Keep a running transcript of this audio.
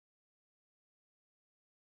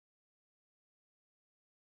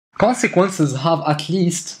consequences have at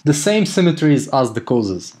least the same symmetries as the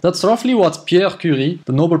causes. That's roughly what Pierre Curie,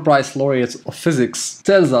 the Nobel Prize laureate of physics,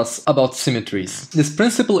 tells us about symmetries. This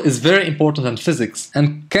principle is very important in physics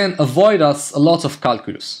and can avoid us a lot of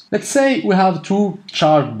calculus. Let's say we have two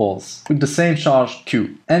charged balls with the same charge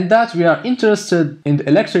Q, and that we are interested in the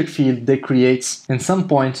electric field they create in some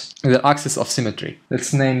point in the axis of symmetry.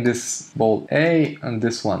 Let's name this ball A and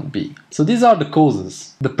this one B. So these are the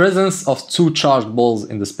causes, the presence of two charged balls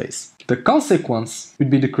in the space. The consequence would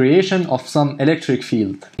be the creation of some electric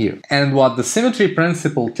field here. And what the symmetry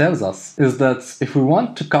principle tells us is that if we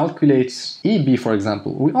want to calculate EB, for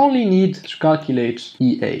example, we only need to calculate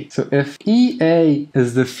EA. So if EA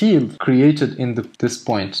is the field created in this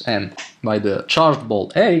point M by the charged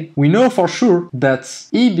ball A, we know for sure that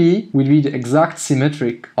EB will be the exact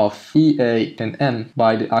symmetric of EA and M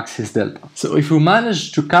by the axis delta. So if we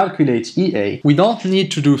manage to calculate EA, we don't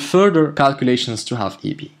need to do further calculations to have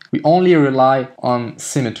EB. We only rely on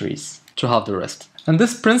symmetries to have the rest. And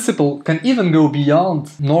this principle can even go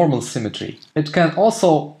beyond normal symmetry. It can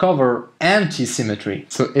also cover anti-symmetry.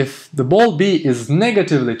 So if the ball B is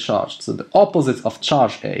negatively charged, so the opposite of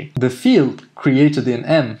charge A, the field created in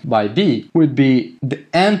M by B would be the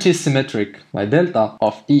anti-symmetric by delta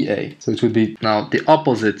of EA. So it would be now the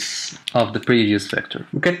opposites of the previous vector.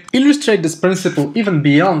 We can illustrate this principle even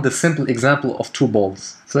beyond the simple example of two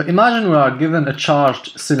balls. So imagine we are given a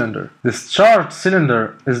charged cylinder. This charged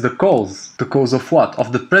cylinder is the cause. The cause of what?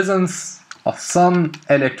 Of the presence of some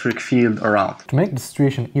electric field around. To make the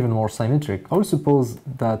situation even more symmetric, I would suppose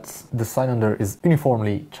that the cylinder is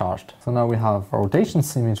uniformly charged. So now we have rotation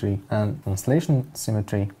symmetry and translation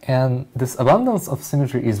symmetry, and this abundance of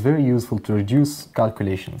symmetry is very useful to reduce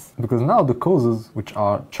calculations, because now the causes, which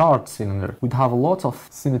are charged cylinder, would have a lot of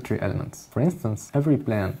symmetry elements. For instance, every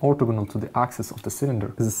plane orthogonal to the axis of the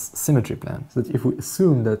cylinder is a symmetry plane. So that if we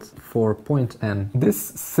assume that for point N, this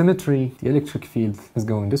symmetry, the electric field is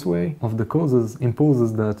going this way, of the causes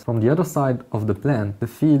imposes that from the other side of the plane, the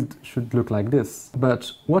field should look like this. But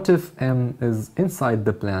what if M is inside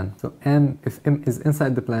the plane? So if M is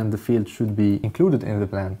inside the plane, the field should be included in the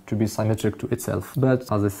plane to be symmetric to itself. But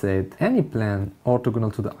as I said, any plane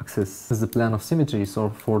orthogonal to the axis is the plane of symmetry. So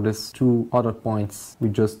for these two other points, we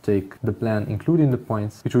just take the plane including the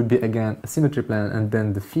points, which would be again a symmetry plane, and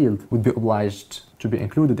then the field would be obliged to be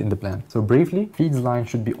included in the plane. So briefly, field's line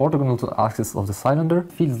should be orthogonal to the axis of the cylinder.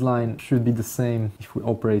 Field's line should be the same if we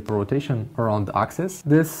operate rotation around the axis.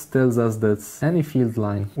 This tells us that any field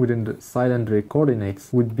line within the cylindric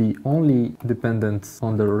coordinates would be only dependent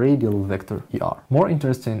on the radial vector ER. More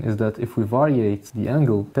interesting is that if we variate the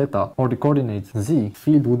angle theta or the coordinate z,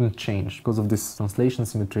 field wouldn't change because of this translation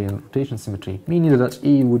symmetry and rotation symmetry, meaning that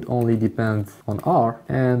E would only depend on R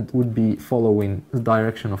and would be following the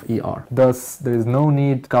direction of ER. Thus, there is no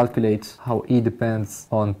need to calculate how E depends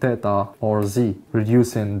on theta or z,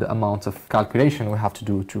 reducing the amount of calculation we have to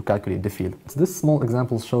do to calculate the field. So this small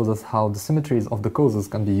example shows us how the symmetries of the causes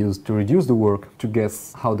can be used to reduce the work to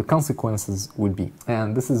guess how the consequences would be.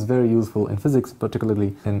 And this is very useful in physics,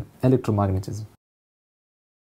 particularly in electromagnetism.